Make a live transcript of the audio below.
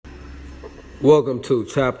Welcome to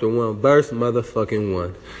Chapter 1, Verse Motherfucking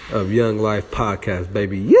 1 of Young Life Podcast,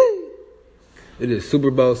 baby. Yay! It is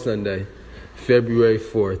Super Bowl Sunday, February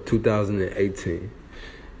 4th, 2018.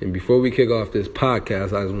 And before we kick off this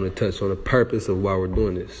podcast, I just want to touch on the purpose of why we're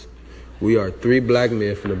doing this. We are three black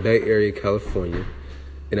men from the Bay Area, California,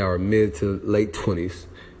 in our mid to late 20s.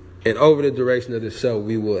 And over the duration of the show,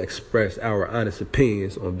 we will express our honest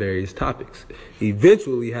opinions on various topics,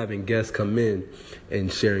 eventually having guests come in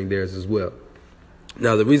and sharing theirs as well.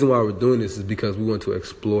 Now, the reason why we're doing this is because we want to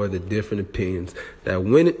explore the different opinions that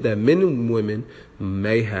men and women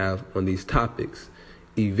may have on these topics,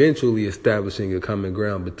 eventually establishing a common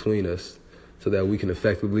ground between us so that we can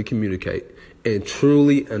effectively communicate and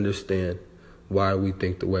truly understand why we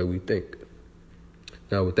think the way we think.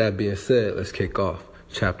 Now, with that being said, let's kick off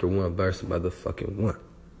Chapter 1, Verse Motherfucking 1.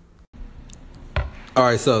 All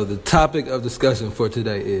right, so the topic of discussion for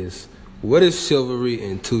today is, what is chivalry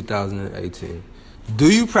in 2018?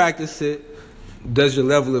 Do you practice it? Does your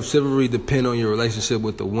level of chivalry depend on your relationship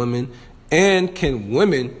with the woman? And can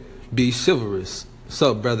women be chivalrous?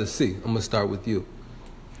 So, Brother C, I'm going to start with you.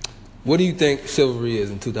 What do you think chivalry is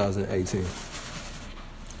in 2018?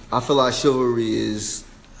 I feel like chivalry is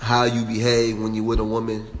how you behave when you're with a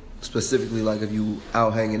woman, specifically like if you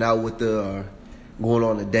out hanging out with her or going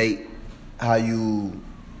on a date, how you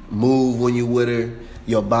move when you with her,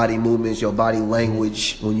 your body movements, your body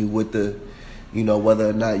language when you with the, you know, whether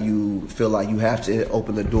or not you feel like you have to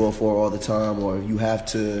open the door for her all the time, or you have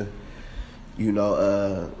to, you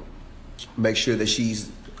know, make sure that she's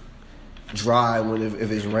dry when if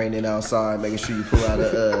it's raining outside, making sure you pull out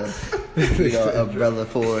a umbrella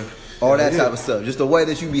for her. All that type of stuff. Just the way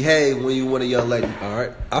that you behave when you want a young lady. All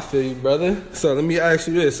right, I feel you, brother. So let me ask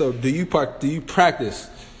you this: so do you practice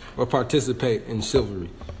or participate in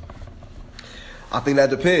chivalry? I think that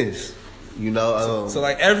depends. You know. So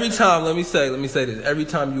like every time, let me say this: every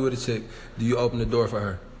time you with a chick, do you open the door for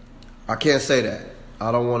her? I can't say that.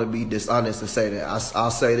 I don't want to be dishonest and say that. I'll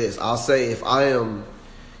say this. I'll say if I am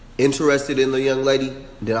interested in the young lady,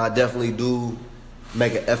 then I definitely do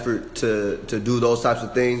make an effort to do those types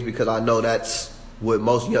of things, because I know that's what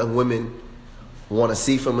most young women want to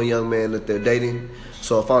see from a young man that they're dating.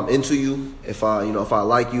 So if I'm into you, if I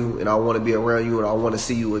like you and I want to be around you and I want to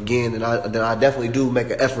see you again, then I definitely do make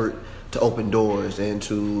an effort to open doors and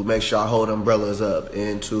to make sure I hold umbrellas up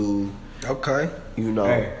and to you know.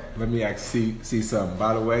 Hey, let me see something.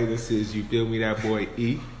 By the way, this is, you feel me, that boy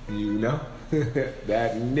E, you know,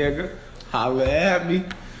 that nigga, holla at me.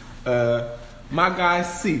 My guy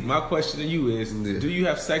C, my question to you is, do you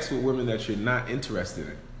have sex with women that you're not interested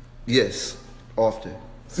in? Yes, often.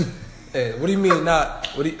 Hey, what do you mean not?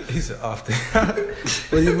 He said often.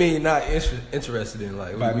 What do you mean not interested in?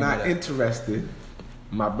 Like, by not interested,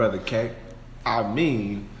 my brother K, I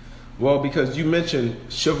mean, well, because you mentioned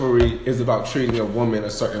chivalry is about treating a woman a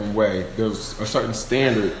certain way. There's a certain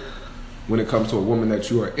standard when it comes to a woman that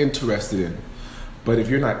you are interested in. But if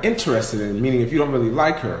you're not interested in, meaning if you don't really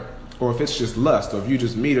like her, or if it's just lust, or if you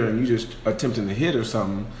just meet her and you just attempting to hit or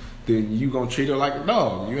something, then you gonna treat her like a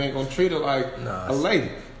dog. You ain't gonna treat her like a lady.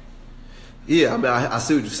 Yeah, I mean, I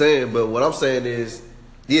see what you're saying, but what I'm saying is,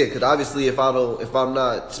 yeah, because obviously if I'm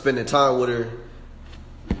not spending time with her,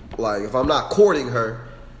 like if I'm not courting her,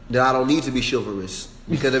 then I don't need to be chivalrous.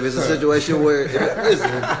 Because if it's a situation where, listen,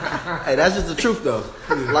 hey, that's just the truth though.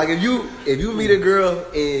 Like if you meet a girl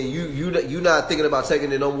and you not thinking about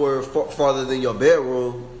taking it nowhere farther than your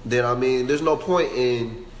bedroom, then I mean, there's no point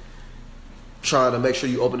in trying to make sure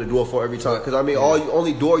you open the door for every time. Because I mean,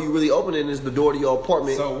 only door you really opening is the door to your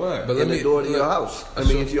apartment. So what? But the door to your house.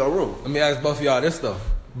 Into your room. Let me ask both of y'all this though.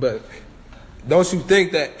 But don't you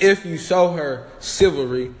think that if you show her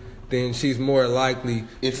chivalry, then she's more likely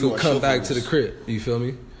to come back to the crib? You feel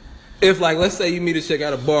me? If, like, let's say you meet a chick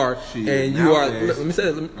at a bar and you are, let me say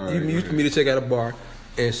this, you meet a chick at a bar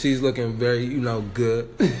and she's looking very, good.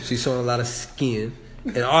 She's showing a lot of skin,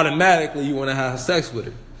 and automatically you want to have sex with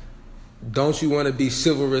her. Don't you want to be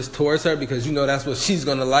chivalrous towards her because you know that's what she's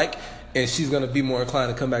gonna like, and she's gonna be more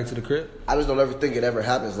inclined to come back to the crib? I just don't ever think it ever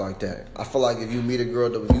happens like that. I feel like if you meet a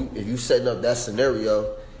girl, if you setting up that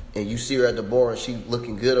scenario, and you see her at the bar and she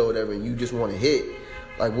looking good or whatever, and you just want to hit,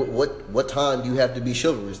 like what time do you have to be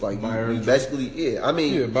chivalrous? Like you basically, I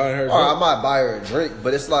mean, buy her. I might buy her a drink,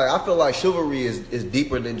 but it's like I feel like chivalry is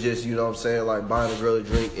deeper than just, you know what I'm saying, like buying a girl a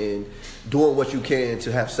drink and doing what you can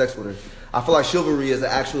to have sex with her. I feel like chivalry is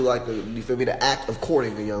actually like the act of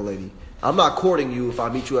courting a young lady. I'm not courting you if I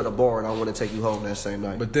meet you at a bar and I want to take you home that same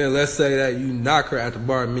night. But then let's say that you knock her at the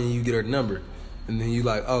bar, meaning you get her number, and then you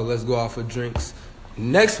like, oh, let's go out for drinks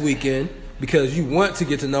next weekend, because you want to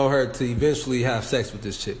get to know her to eventually have sex with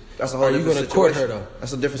this chick. That's a whole Are you different going to court situation. her though?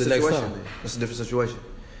 That's a different the next situation. time? Man. That's a different situation.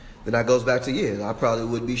 Then that goes back to I probably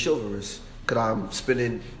would be chivalrous because I'm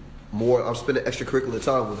spending extracurricular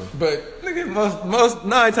time with her. But nigga, most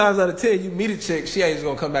 9 times out of 10, you meet a chick, she ain't just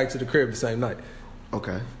gonna come back to the crib the same night.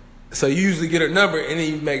 Okay. So you usually get her number and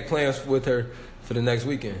then you make plans with her for the next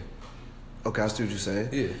weekend. Okay, I see what you're saying.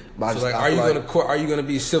 Yeah. But So like, are you gonna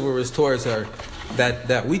be chivalrous towards her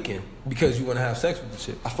that weekend because you want to have sex with the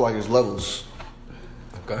chick? I feel like there's levels,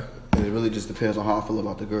 Okay. and it really just depends on how I feel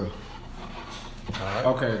about the girl. All right.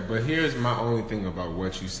 Okay, but here's my only thing about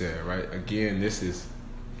what you said, right? Again, this is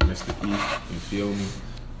Mr. E. You feel me?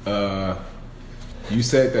 You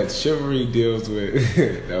said that chivalry deals with.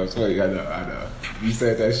 That was funny. I know. You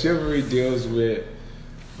said that chivalry deals with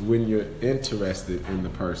when you're interested in the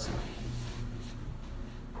person.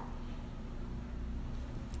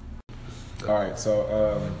 All right,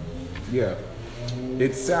 so yeah,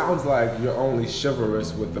 it sounds like you're only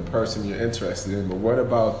chivalrous with the person you're interested in, but what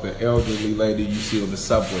about the elderly lady you see on the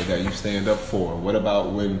subway that you stand up for? What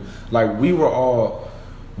about when, like,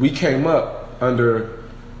 we came up under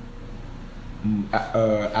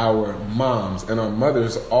our moms, and our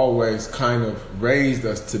mothers always kind of raised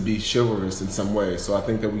us to be chivalrous in some way. So I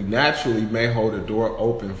think that we naturally may hold a door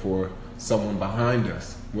open for someone behind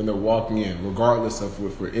us when they're walking in, regardless of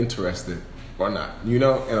if we're interested or not, you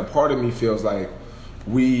know? And a part of me feels like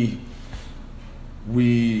we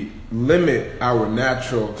limit our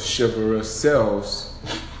natural chivalrous selves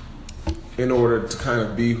in order to kind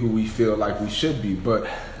of be who we feel like we should be. But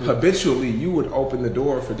habitually, you would open the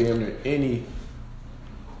door for damn near any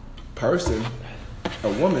person, a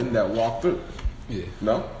woman that walked through. Yeah.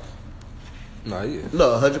 No? Nah, yeah.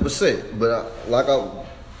 No, 100%. But like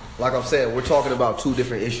I'm saying, we're talking about two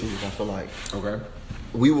different issues. I feel like Okay.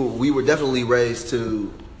 we were definitely raised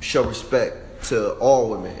to show respect to all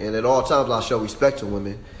women, and at all times I show respect to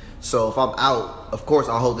women. So if I'm out, of course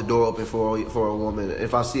I'll hold the door open for a woman.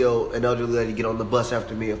 If I see an elderly lady get on the bus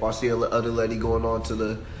after me, if I see an elderly lady going on to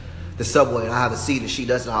the subway and I have a seat and she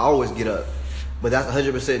doesn't, I always get up. But that's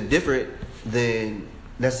 100% different than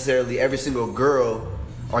necessarily every single girl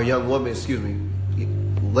or young woman,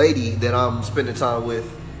 lady that I'm spending time with.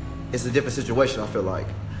 It's a different situation. I feel like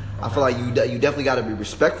you definitely got to be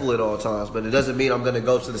respectful at all times, but it doesn't mean I'm going to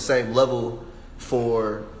go to the same level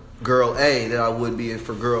for girl A that I would be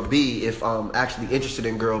for girl B if I'm actually interested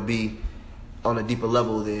in girl B on a deeper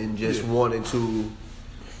level than just wanting to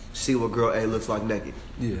see what girl A looks like naked.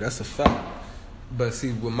 Yeah, that's a fact. But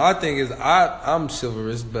see, what my thing is, I'm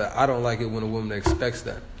chivalrous, but I don't like it when a woman expects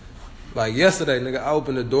that. Like yesterday, nigga, I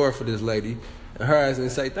opened the door for this lady, and her ass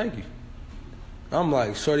didn't say thank you. I'm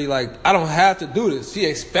like, shorty, like, I don't have to do this. She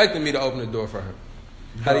expected me to open the door for her.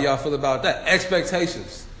 How do y'all feel about that?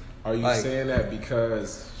 Expectations. Are you Like, saying that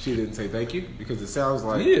because she didn't say thank you? Because it sounds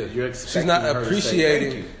like yeah, you're expecting she's not her appreciating.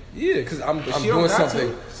 to say thank you. Yeah, because I'm She don't doing got something.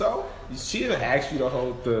 to, so she didn't ask you to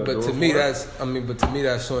hold the But door to me, for her. but to me,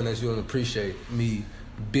 that's showing that you don't appreciate me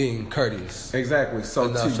being courteous Exactly. So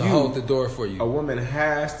enough to to you, hold the door for you. a woman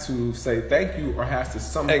has to say thank you or has to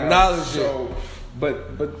somehow Acknowledge it. show.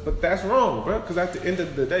 But that's wrong, bro. Because at the end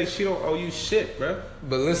of the day, she don't owe you shit, bro.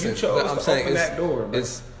 But listen, you chose I'm to saying open that door, bro.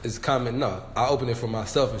 it's common. No, I open it for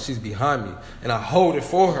myself, and she's behind me, and I hold it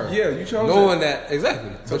for her. Yeah, you chose knowing it. that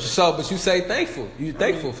exactly. But you say thankful. You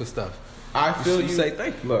thankful for stuff. I feel you. Say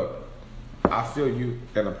thank you. Look, I feel you,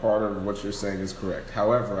 and a part of what you're saying is correct.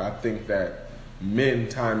 However, I think that men,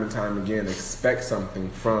 time and time again, expect something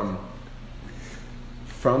from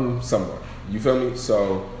someone. You feel me?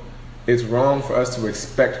 So it's wrong for us to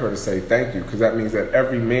expect her to say thank you, because that means that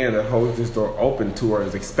every man that holds this door open to her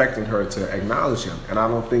is expecting her to acknowledge him. And I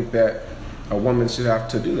don't think that a woman should have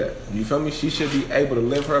to do that. You feel me? She should be able to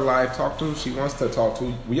live her life, talk to who she wants to talk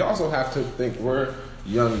to. We also have to think we're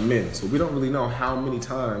young men, so we don't really know how many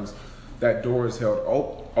times that door is held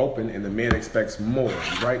open and the man expects more,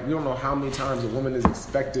 right? We don't know how many times a woman is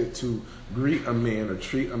expected to greet a man or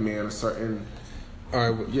treat a man a certain. All right,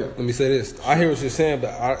 well, Yeah. let me say this. I hear what you're saying,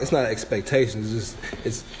 but it's not expectations.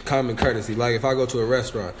 It's common courtesy. Like if I go to a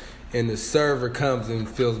restaurant and the server comes and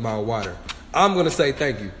fills my water, I'm gonna say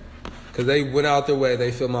thank you, because they went out their way.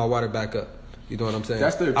 They fill my water back up. You know what I'm saying?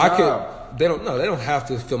 That's their job. They don't have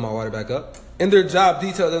to fill my water back up. And their job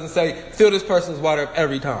detail doesn't say fill this person's water up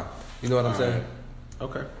every time. You know what I'm saying?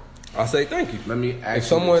 Okay. I say thank you. Let me ask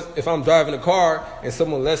you this. If I'm driving a car and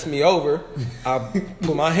someone lets me over, I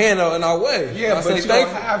put my hand out and I wave. Yeah, I but you thank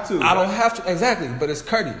don't have to, I don't right? have to, exactly, but it's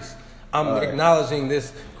courteous. I'm acknowledging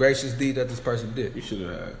this gracious deed that this person did. You should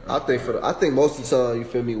have had. I think most of the time, you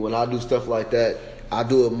feel me, when I do stuff like that, I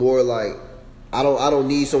do it more like I don't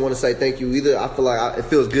need someone to say thank you either. I feel like it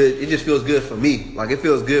feels good. It just feels good for me. Like, it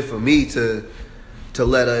feels good for me to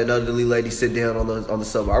let an elderly lady sit down on the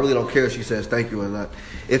subway. I really don't care if she says thank you or not.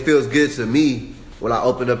 It feels good to me when I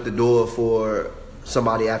open up the door for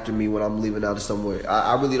somebody after me when I'm leaving out of somewhere.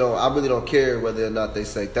 I really don't care whether or not they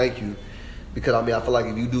say thank you, because I feel like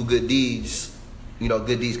if you do good deeds,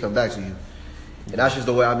 good deeds come back to you. And that's just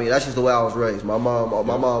the way that's just the way I was raised. My mom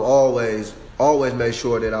always made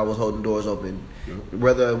sure that I was holding doors open.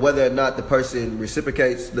 Whether or not the person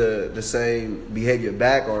reciprocates the same behavior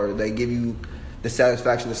back, or they give you the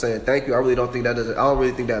satisfaction of saying thank you, I don't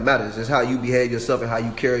really think that matters. It's how you behave yourself and how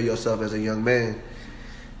you carry yourself as a young man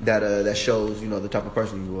that shows, the type of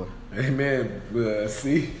person you are. Hey man,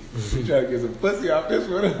 see, you trying to get some pussy off this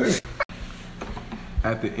one.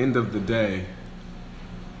 At the end of the day,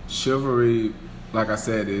 chivalry, like I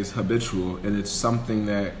said, is habitual, and it's something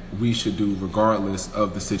that we should do regardless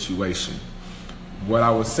of the situation. What I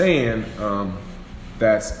was saying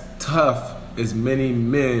that's tough is many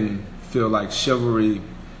men feel like chivalry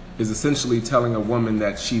is essentially telling a woman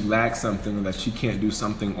that she lacks something or that she can't do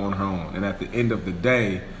something on her own. And at the end of the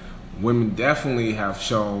day, women definitely have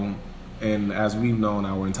shown, and as we've known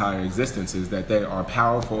our entire existences, that they are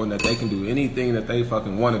powerful and that they can do anything that they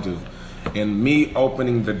fucking want to do. And me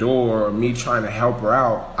opening the door, or me trying to help her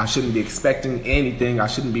out, I shouldn't be expecting anything. I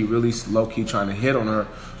shouldn't be really low-key trying to hit on her,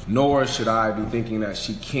 nor should I be thinking that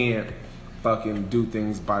she can't fucking do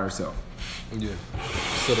things by herself. Yeah.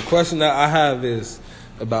 So the question that I have is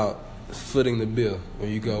about footing the bill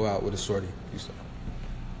when you go out with a shorty.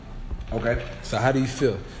 Okay. So how do you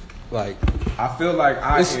feel? Like, I feel like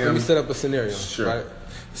let me set up a scenario. Sure. Right?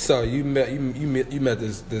 So you met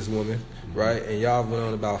this woman, right? And y'all went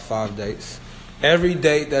on about 5 dates. Every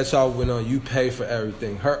date that y'all went on, you pay for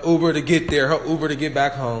everything. Her Uber to get there, her Uber to get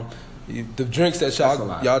back home, the drinks that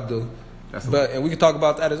y'all do. And we can talk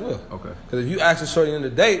about that as well. Okay. Because if you ask a shorty on a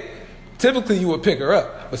date, typically you would pick her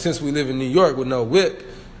up. But since we live in New York with no whip,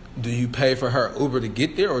 do you pay for her Uber to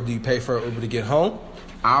get there, or do you pay for her Uber to get home?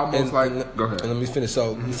 Go ahead. And let me finish.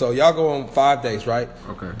 So y'all go on 5 days, right?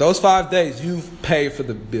 Okay. Those 5 days, you've paid for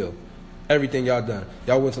the bill. Everything y'all done.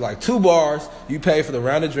 Y'all went to like 2 bars. You paid for the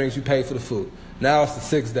round of drinks. You paid for the food. Now it's the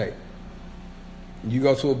 6th date. You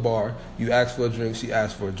go to a bar. You ask for a drink. She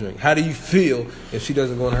asks for a drink. How do you feel if she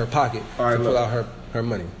doesn't go in her pocket to pull out her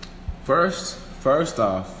money? First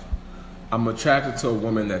off, I'm attracted to a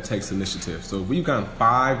woman that takes initiative. So if we've gone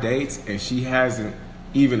 5 dates and she hasn't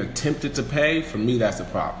even attempted to pay, for me, that's a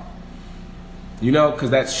problem. Because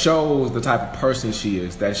that shows the type of person she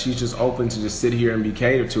is, that she's just open to just sit here and be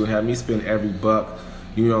catered to and have me spend every buck,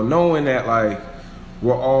 knowing that, like,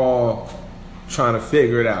 we're all trying to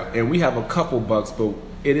figure it out. And we have a couple bucks, but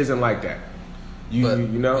it isn't like that.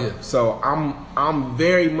 Yeah. So I'm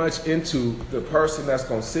very much into the person that's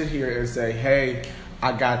going to sit here and say, hey,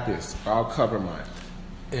 I got this. I'll cover mine.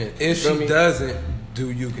 And if she doesn't,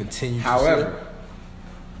 do you continue However, to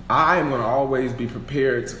I am going to always be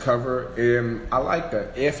prepared to cover, and I like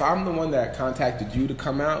that. If I'm the one that contacted you to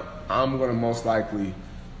come out, I'm going to most likely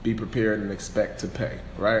be prepared and expect to pay,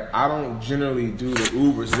 right? I don't generally do the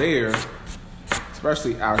Ubers there,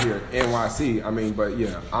 especially out here in NYC. But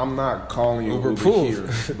yeah, I'm not calling you Uber here,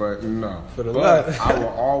 but no. But I will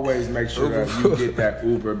always make sure that you get that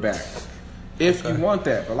Uber back. If you want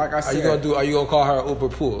that, but like I said, are you gonna call her Uber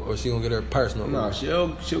pool, or she gonna get her personal? No,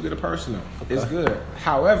 she'll get a personal. Okay. It's good.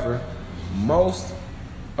 However, most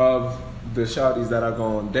of the shawties that I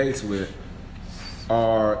go on dates with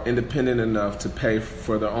are independent enough to pay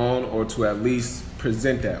for their own, or to at least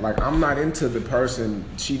present that. Like, I'm not into the person.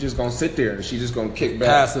 She just gonna sit there and she just gonna kick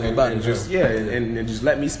back and just and just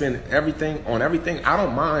let me spend everything on everything. I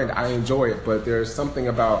don't mind. I enjoy it, but there's something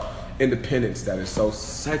about independence that is so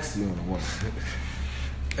sexy on a woman.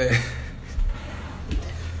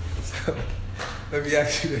 So, let me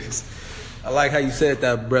ask you this. I like how you said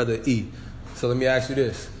that, brother E. So let me ask you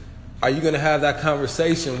this. Are you going to have that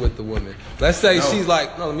conversation with the woman? Let's say she's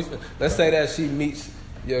like, let's say that she meets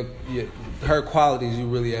her qualities you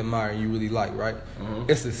really admire and you really like, right? Mm-hmm.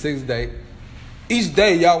 It's the 6th date. Each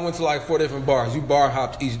day, y'all went to like 4 different bars. You bar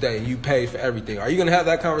hopped each day and you paid for everything. Are you going to have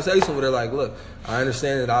that conversation with her like, look, I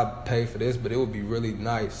understand that I pay for this, but it would be really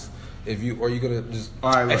nice if you, or are you going to just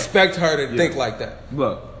expect her to think like that?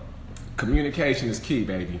 Look, communication is key,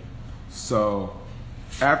 baby. So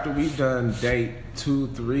after we've done date 2,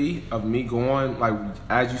 3 of me going, like,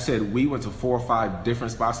 as you said, we went to 4 or 5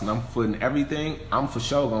 different spots and I'm footing everything, I'm for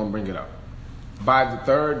sure going to bring it up. By the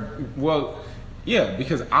 3rd, yeah,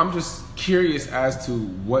 because I'm just curious as to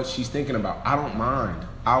what she's thinking about. I don't mind.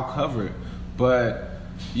 I'll cover it. But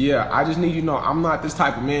Yeah, I just need you to know I'm not this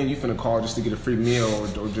type of man you finna call just to get a free meal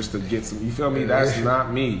or just to get some. You feel me? That's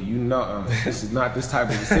not me. You know, this is not this type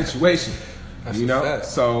of a situation. That's you a know, fact.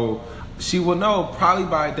 so she will know probably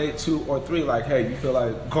by date 2 or 3. Like, hey, you feel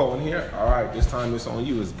like going here? All right, this time it's on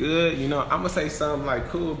you. It's good. You know, I'm gonna say something like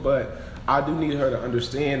cool, but I do need her to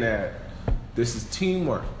understand that this is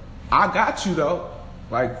teamwork. I got you though,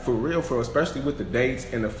 like for real, especially with the dates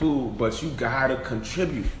and the food. But you gotta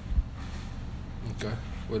contribute. Okay.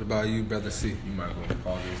 What about you, Brother C? You might as well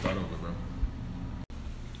pause and start over, bro.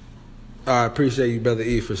 I appreciate you, Brother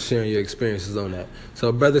E, for sharing your experiences on that.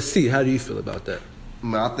 So, Brother C, how do you feel about that?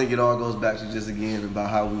 Man, I think it all goes back to just again about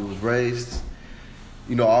how we was raised.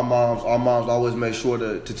 You know, our moms always made sure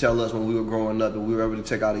to tell us when we were growing up and we were able to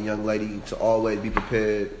take out a young lady to always be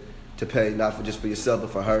prepared to pay, not for just for yourself, but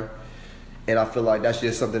for her. And I feel like that's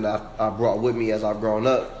just something that I brought with me as I've grown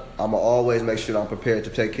up. I'm going to always make sure that I'm prepared to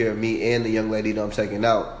take care of me and the young lady that I'm taking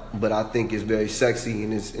out. But I think it's very sexy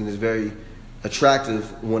and it's very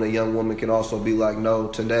attractive when a young woman can also be like, no,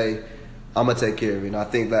 today I'm going to take care of it. And I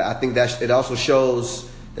think that it also shows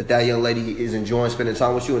that young lady is enjoying spending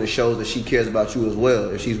time with you, and it shows that she cares about you as well.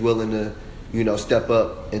 If she's willing to, you know, step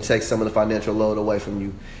up and take some of the financial load away from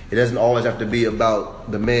you. It doesn't always have to be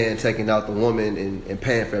about the man taking out the woman and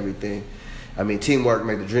paying for everything. I mean, teamwork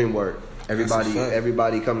make the dream work.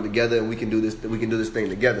 Everybody come together and we can do this thing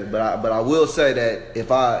together. But I will say that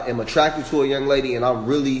if I am attracted to a young lady and I'm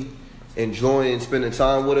really enjoying spending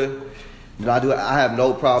time with her, then I have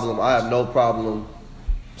no problem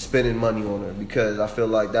spending money on her, because I feel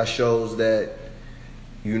like that shows that,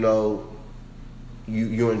 you know,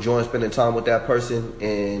 you're enjoying spending time with that person,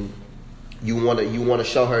 and you want to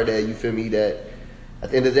show her that, you feel me, that at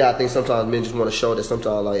the end of the day, I think sometimes men just want to show that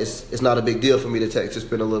sometimes, like, it's not a big deal for me to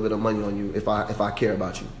spend a little bit of money on you if I care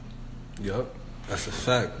about you. Yep, that's a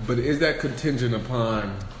fact. But is that contingent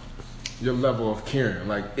upon your level of caring?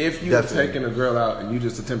 Like, if you're Definitely. taking a girl out and you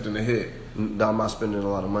just attempting to hit, No, I'm not spending a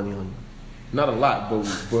lot of money on you. not a lot,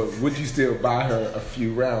 but would you still buy her a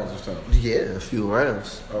few rounds or something? Yeah, a few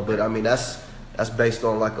rounds. Okay. But I mean, that's based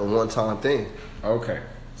on like a one-time thing. Okay.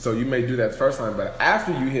 So you may do that the first time, but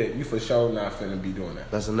after you hit, you for sure not finna be doing that.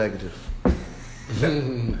 That's a negative.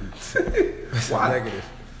 That's Why? a negative.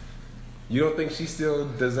 You don't think she still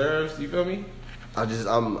deserves, you feel me? My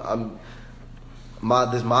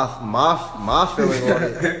feeling on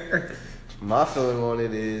it. My feeling on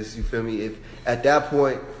it is, you feel me? If at that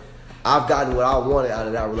point I've gotten what I wanted out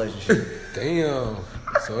of that relationship. Damn.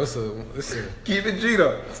 So it's a Keep it G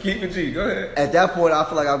though. Keep it G. Go ahead. At that point, I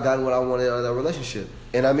feel like I've gotten what I wanted out of that relationship.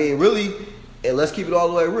 And I mean, really, and let's keep it all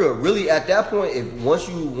the way real. Really, at that point, if once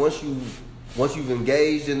you've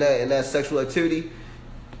engaged in that sexual activity,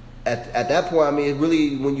 at that point, I mean, it's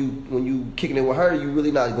really when you kicking it with her, you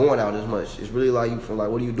really not going out as much. It's really like you feel like,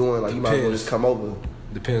 what are you doing? Like, you might as well just come over.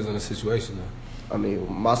 depends on the situation though. I mean,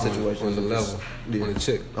 my situation On the level, on the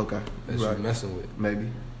chick Okay, that right. you're messing with. Maybe.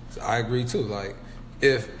 So I agree too. Like,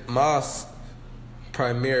 if my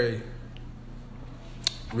primary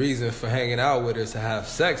reason for hanging out with her is to have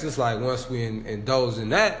sex, it's like once we indulge in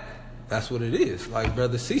that, that's what it is. Like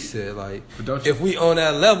Brother C said, like, But don't you- if we on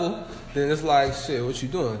that level, then it's like, shit, what you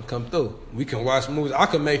doing? Come through. We can watch movies. I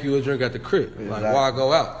can make you a drink at the crib. Like, Exactly. why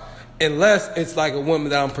go out? Unless it's like a woman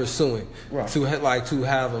that I'm pursuing Right. to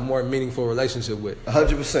have a more meaningful relationship with.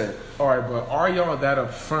 100%. All right, but are y'all that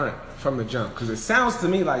upfront from the jump? Because it sounds to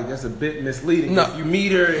me like that's a bit misleading. No. If you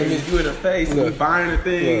meet her and you in her face and you Look. buying her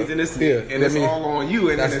things Look. and it's Yeah. Let me- all on you,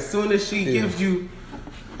 and then that's- as soon as she yeah. gives you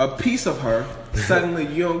a piece of her, suddenly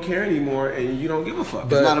you don't care anymore and you don't give a fuck.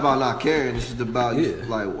 But- It's not about not caring. It's just about Yeah.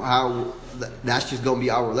 like how that's just gonna be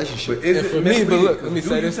our relationship. But is And it for me, misleading? but look, let me Do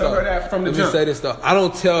say you this tell though. her that from the Let jump? me say this though. I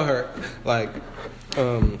don't tell her like,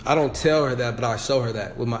 I don't tell her that, but I show her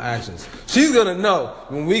that with my actions. She's gonna know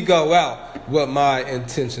when we go out what my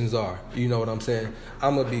intentions are. You know what I'm saying?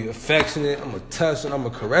 I'm gonna be affectionate. I'm gonna touch her. I'm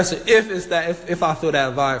gonna caress her if I feel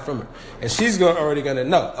that vibe from her, and she's already gonna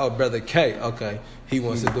know. Oh, Brother K, okay, he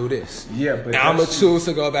wants to do this. Yeah, but and I'm gonna that's- choose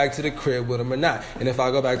to go back to the crib with him or not. And if I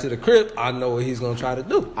go back to the crib, I know what he's gonna try to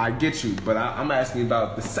do. I get you, but I'm asking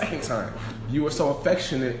about the second time. You were so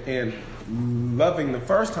affectionate and loving the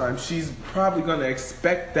first time. She's probably gonna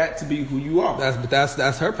expect that to be who you are.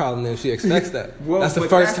 That's her problem. Then she expects that. Well, that's the but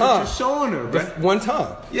first that's what time. you're showing her, The but- one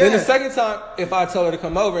time. Yeah. Then the second time, if I tell her to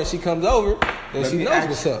come over and she comes over, then she knows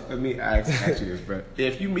what's up. Let me ask you this, bro.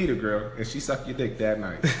 If you meet a girl and she suck your dick that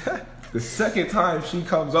night, the second time she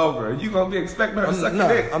comes over, you gonna be expecting her to suck your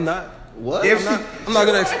dick? I'm not. What? If I'm not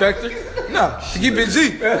gonna expect her. No, she keep it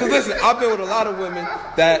G. Because listen, I've been with a lot of women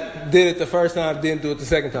that did it the first time, didn't do it the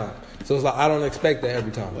second time. So it's like I don't expect that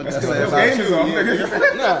every time. That's Your game is off,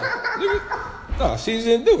 nigga. No, she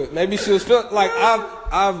didn't do it. Maybe she was feeling like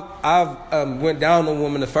I've went down on a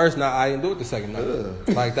woman the first night. I didn't do it the second night.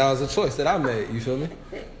 Like that was a choice that I made. You feel me?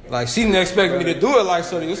 Like she didn't expect me to do it. Like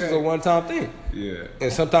so, this is a one time thing. Yeah.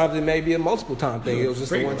 And sometimes it may be a multiple time thing. It was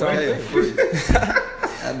just a one time Hey, thing. free.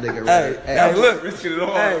 That nigga right. Hey, look, Risking it all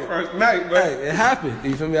the first night, but hey, it happened.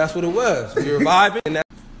 You feel me? That's what it was. We were vibing. And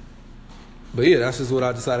but yeah, that's just what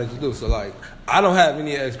I decided to do. So like, I don't have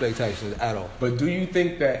any expectations at all. But do you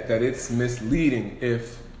think that it's misleading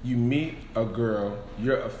if you meet a girl,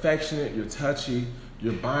 you're affectionate, you're touchy,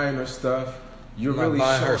 you're buying her stuff, you're I'm really not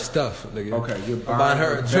buying showing- her stuff, nigga. Okay, you're I'm buying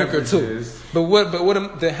her a drink or two. beverages. But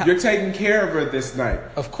what? You're taking care of her this night.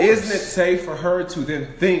 Of course. Isn't it safe for her to then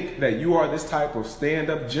think that you are this type of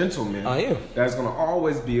stand-up gentleman? I am. That's going to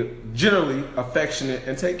always be generally affectionate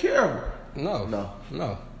and take care of her. No.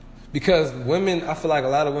 Because women, I feel like a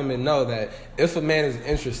lot of women know that if a man is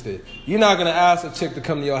interested, you're not going to ask a chick to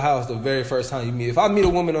come to your house the very first time you meet. If I meet a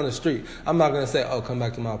woman on the street, I'm not going to say, oh, come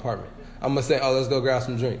back to my apartment. I'm going to say, oh, let's go grab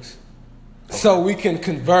some drinks. Okay. So we can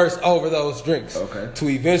converse over those drinks to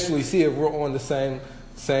eventually see if we're on the same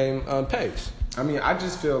page. I mean, I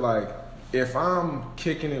just feel like if I'm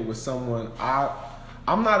kicking it with someone,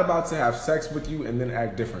 I'm not about to have sex with you and then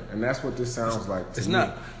act different. And that's what this sounds like to It's me.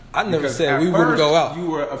 not. I never Because said at we wouldn't go first, out. You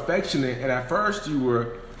were affectionate, and at first you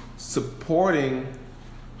were supporting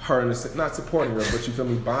her, not supporting her, but you feel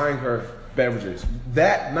me, buying her beverages.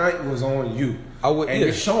 That night was on you.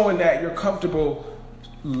 You're showing that you're comfortable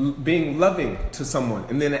being loving to someone.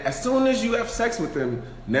 And then as soon as you have sex with them,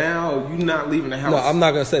 now you're not leaving the house. No, I'm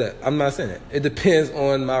not going to say that. I'm not saying that. It depends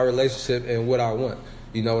on my relationship and what I want.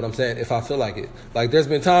 You know what I'm saying? If I feel like it. Like, there's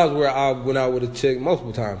been times where I went out with a chick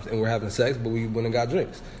multiple times and we're having sex, but we went and got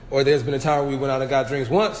drinks. Or there's been a time where we went out and got drinks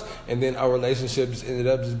once and then our relationship just ended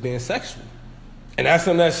up just being sexual. And that's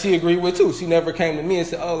something that she agreed with too. She never came to me and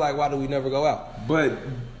said, oh, like, why do we never go out? But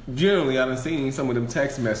generally, I've seen some of them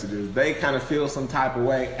text messages. They kind of feel some type of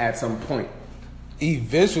way at some point.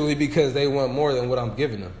 Eventually, because they want more than what I'm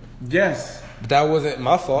giving them. Yes. But that wasn't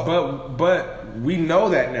my fault. But we know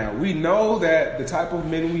that now. We know that the type of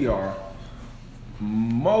men we are,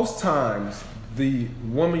 most times the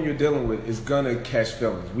woman you're dealing with is gonna catch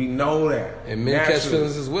feelings. We know that. And men catch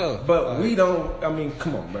feelings as well. But we don't, I mean,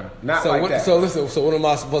 come on, bro. Not so like what, that. So listen, so what am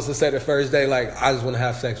I supposed to say the first day? Like, I just want to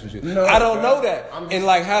have sex with you. No, I don't bro. know that. And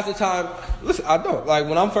like half the time, listen, I don't. Like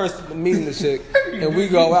when I'm first meeting the chick and we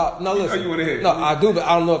go out, no, listen. You wanna hit. No, I do, but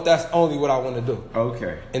I don't know if that's only what I want to do.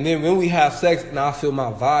 Okay. And then when we have sex and I feel my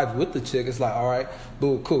vibe with the chick, it's like, all right,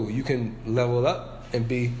 boo, cool. You can level up and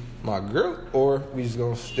be my girl, or we just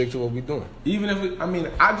gonna stick to what we doing. Even if we, I mean,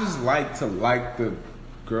 I just like to like the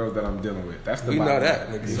girl that I'm dealing with. That's the We know bottom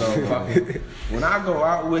that, line. nigga. So when I go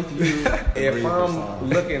out with you, if I'm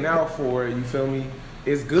looking out for it, you feel me?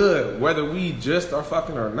 It's good whether we just are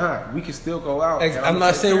fucking or not. We can still go out. and I'm I'ma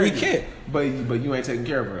not take saying care we of you. can't. But you ain't taking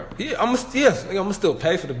care of her. Yeah, I'm gonna still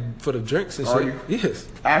pay for the drinks and Are shit. you? Yes.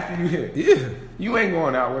 After you hit, Yeah. you ain't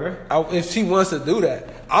going out with her. If she wants to do that,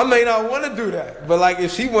 I may not want to do that. But like,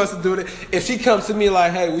 if she wants to do it, if she comes to me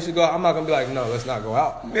like, "Hey, we should go," I'm not gonna be like, "No, let's not go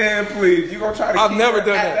out." Man, please, you gonna try to I've keep never her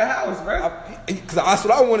done at that. the house, bro. Because that's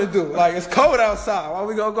what I want to do. Like, it's cold outside. Why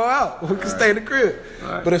we gonna go out? We can stay in the crib.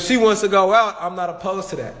 Right. But if she wants to go out, I'm not opposed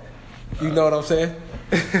to that. You know what I'm saying?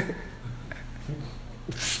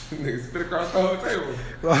 Nigga spit across the whole table.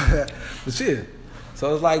 But yeah.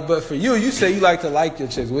 So it's like, but for you, you say you like to like your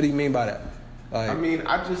chicks. What do you mean by that? Like, I mean,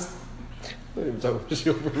 I just. Don't even talk about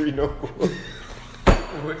chivalry no more.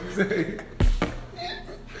 What'd you say?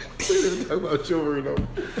 Don't even talk about chivalry no more.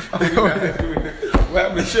 What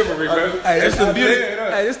happened to chivalry, bro? hey, that's the beauty. dead,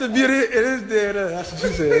 huh? Hey, it's the beauty. It is dead. That's what you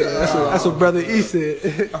said. That's what Brother E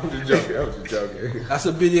said. I'm just joking. I was just joking. That's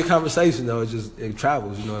the beauty of conversation, though. It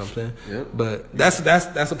travels. You know what I'm saying? Yep. But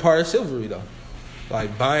that's a part of chivalry, though.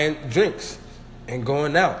 Like buying drinks and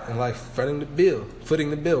going out and like footing the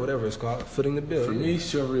bill, whatever it's called, footing the bill. For me,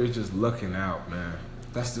 chivalry is just looking out, man.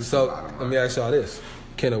 That's just So the bottom let line. me ask y'all this: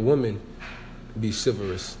 can a woman be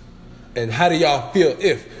chivalrous? And how do y'all feel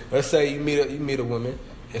if, let's say, you meet a woman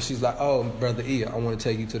and she's like, "Oh, Brother E, I want to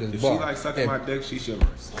take you to this If bar." she like sucking And- my dick, she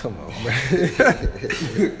chivalrous. Come on,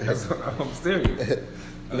 man. That's what I'm serious.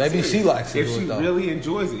 Maybe she likes to If do she it though. really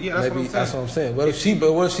enjoys it, yeah, that's Maybe what I'm that's saying. what I'm saying. What if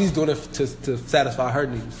she's doing it to satisfy her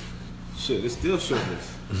needs? Shit, it's still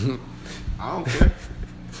chivalrous. I don't care.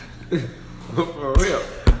 For real.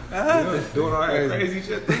 Yeah, doing all that crazy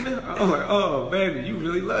shit. I'm like, oh, baby, you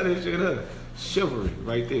really love this shit, huh? Chivalry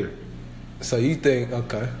right there. So you think,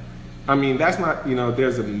 okay. I mean, that's not,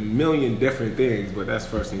 there's a million different things, but that's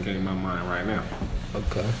first thing came to my mind right now.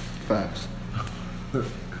 Okay. Facts.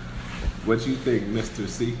 What you think, Mr.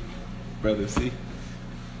 C? Brother C?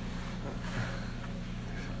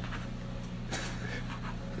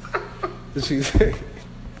 What she say?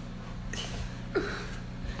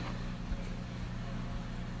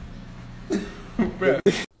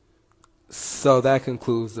 So that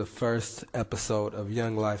concludes the first episode of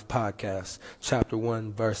Young Life Podcast, Chapter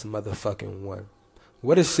 1, Verse Motherfucking 1.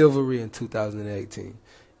 What is chivalry in 2018?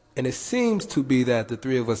 And it seems to be that the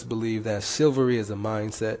three of us believe that chivalry is a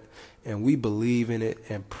mindset, and we believe in it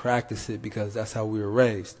and practice it because that's how we were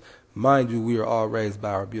raised. Mind you, we were all raised by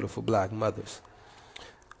our beautiful black mothers.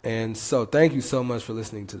 And so thank you so much for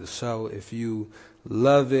listening to the show. If you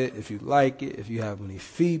love it, if you like it, if you have any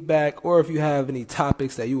feedback, or if you have any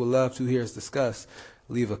topics that you would love to hear us discuss,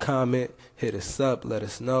 leave a comment, hit us up, let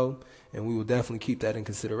us know, and we will definitely keep that in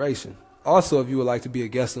consideration. Also, if you would like to be a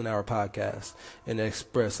guest on our podcast and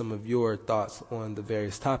express some of your thoughts on the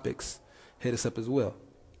various topics, hit us up as well.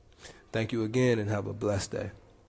 Thank you again and have a blessed day.